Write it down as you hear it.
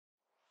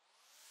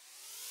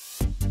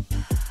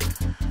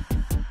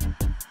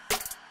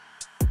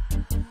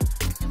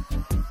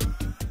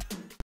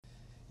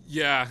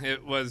Yeah,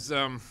 it was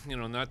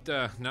not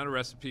a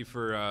recipe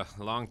for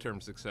long-term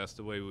success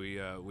the way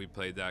we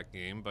played that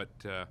game, but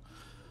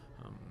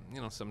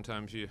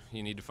sometimes you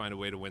need to find a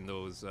way to win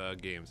those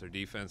games. Our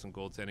defense and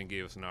goaltending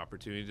gave us an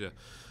opportunity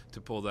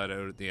to pull that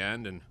out at the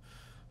end, and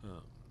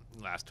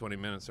last 20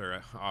 minutes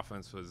our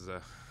offense was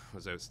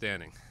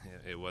outstanding.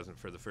 It wasn't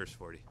for the first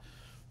 40.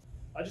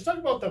 Just talk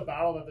about the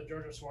battle that the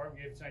Georgia Swarm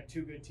gave tonight.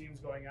 Two good teams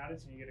going at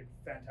it, and you get a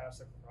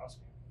fantastic lacrosse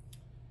game.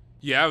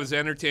 Yeah, it was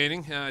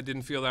entertaining.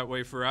 Didn't feel that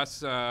way for us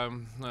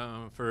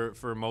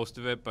for most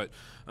of it, but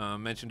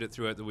mentioned it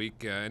throughout the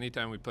week.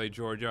 Anytime we play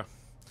Georgia,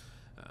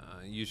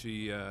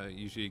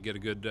 usually get a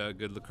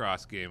good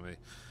lacrosse game.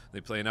 They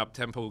play an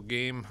up-tempo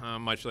game,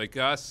 much like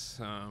us.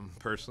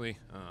 Personally,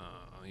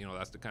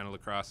 that's the kind of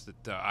lacrosse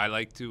that I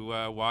like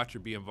to watch or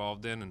be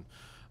involved in,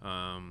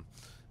 and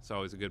it's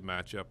always a good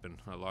matchup and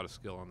a lot of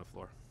skill on the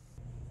floor.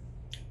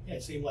 Yeah,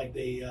 it seemed like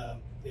they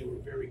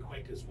were very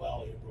quick as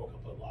well. You broke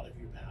up a lot of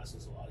your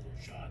passes, a lot of your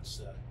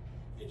shots.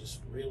 They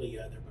just really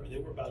they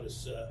were about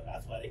as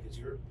athletic as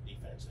your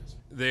defense is.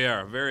 They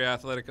are very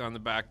athletic on the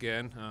back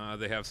end.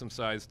 They have some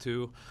size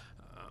too.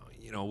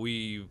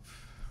 We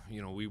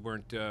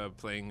weren't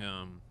playing,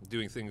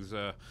 doing things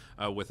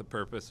with a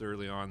purpose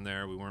early on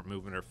there. We weren't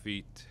moving our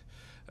feet.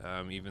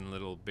 Even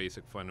little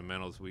basic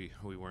fundamentals we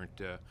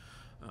weren't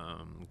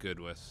good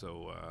with.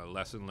 So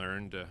lesson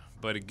learned.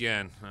 But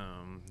again,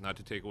 not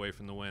to take away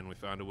from the win, we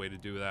found a way to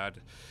do that.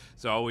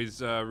 It's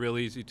always real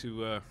easy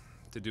to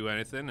do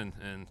anything,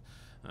 and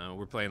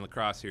we're playing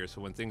lacrosse here.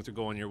 So when things are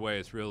going your way,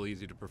 it's real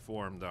easy to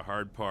perform. The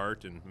hard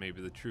part, and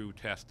maybe the true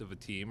test of a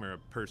team or a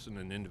person,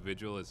 an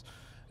individual, is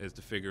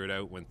to figure it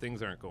out when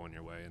things aren't going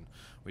your way, and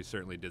we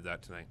certainly did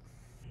that tonight.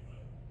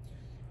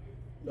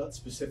 Not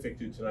specific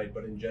to tonight,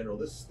 but in general,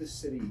 this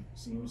city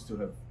seems to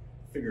have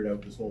figured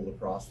out this whole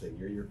lacrosse thing.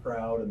 Your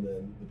crowd and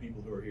then the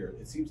people who are here.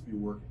 It seems to be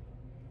working.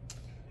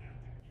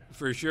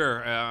 For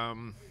sure.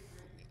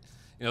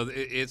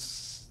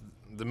 It's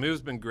the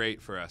move's been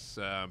great for us.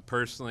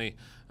 Personally,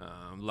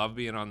 love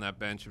being on that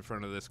bench in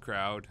front of this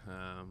crowd.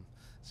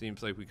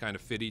 Seems like we kind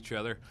of fit each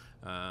other,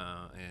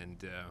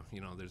 and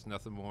there's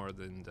nothing more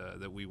than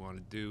that we want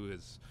to do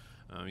is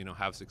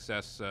have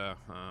success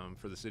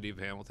for the city of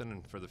Hamilton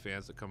and for the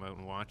fans that come out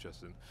and watch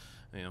us. And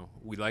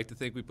we like to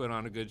think we put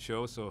on a good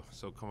show, so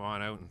come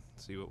on out and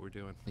see what we're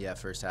doing. Yeah,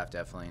 first half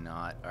definitely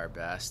not our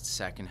best.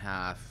 Second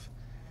half,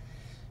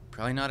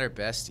 probably not our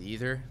best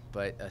either,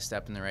 but a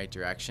step in the right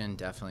direction.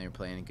 Definitely we're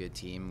playing a good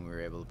team. We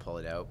were able to pull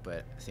it out,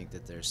 but I think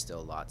that there's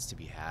still lots to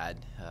be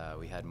had.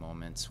 We had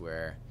moments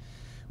where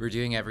we're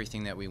doing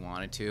everything that we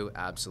wanted to,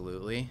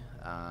 absolutely,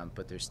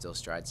 but there's still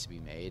strides to be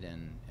made,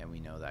 and we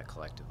know that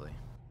collectively.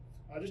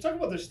 Just talk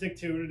about the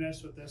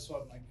stick-to-itiveness with this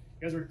one. Like,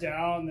 you guys were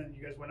down, then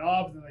you guys went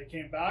up, and then they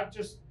came back.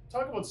 Just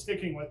talk about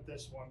sticking with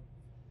this one.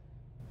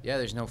 Yeah,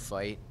 there's no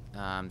fight.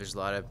 There's a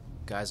lot of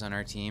guys on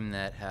our team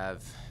that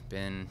have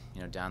been,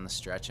 down the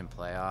stretch in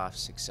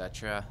playoffs,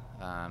 etc.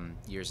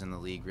 Years in the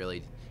league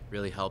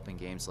really help in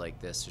games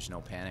like this. There's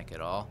no panic at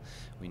all.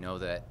 We know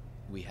that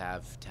we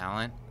have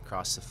talent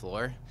across the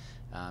floor.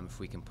 If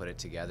we can put it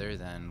together,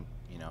 then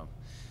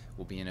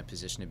we'll be in a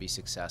position to be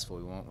successful.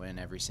 We won't win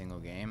every single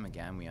game.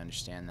 Again, we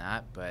understand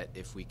that, but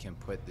if we can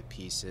put the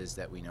pieces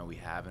that we know we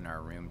have in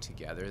our room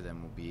together,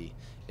 then we'll be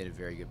in a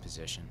very good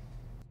position.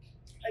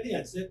 I think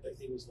that's it. I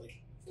think it was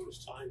like the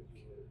first time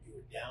you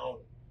were down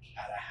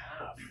at a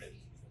half, and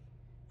you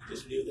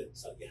just knew that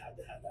you had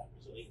to have that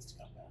resilience to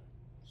come back.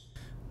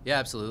 Yeah,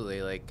 absolutely.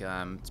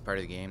 It's part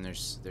of the game.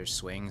 There's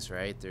swings,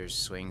 right? There's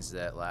swings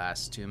that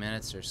last 2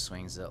 minutes. There's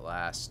swings that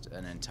last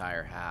an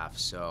entire half.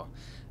 So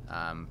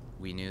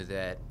we knew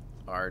that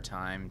our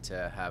time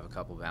to have a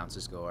couple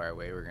bounces go our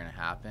way were going to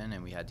happen,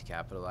 and we had to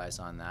capitalize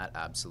on that,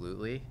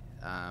 absolutely.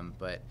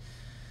 But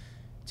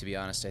to be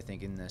honest, I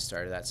think in the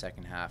start of that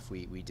second half,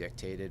 we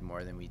dictated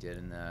more than we did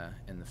in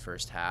the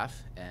first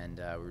half, and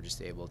we were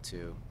just able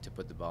to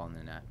put the ball in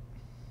the net.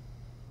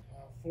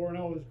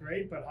 4-0 is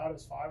great, but how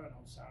does 5-0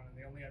 sound? And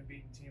the only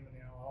unbeaten team in the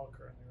NLL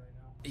currently right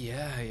now.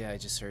 Yeah, I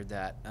just heard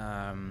that.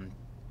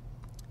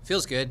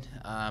 Feels good,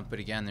 but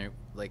again,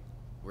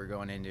 we're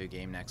going into a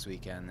game next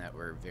weekend that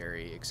we're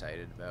very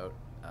excited about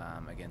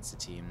against a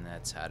team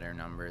that's had our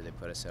number. They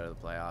put us out of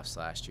the playoffs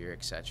last year,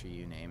 etc.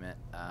 You name it.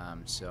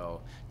 So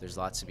there's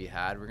lots to be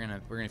had. We're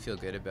gonna feel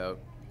good about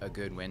a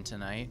good win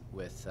tonight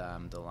with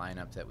the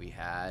lineup that we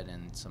had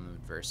and some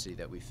adversity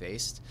that we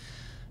faced.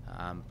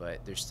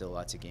 But there's still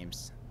lots of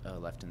games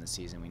left in the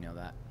season. We know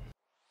that.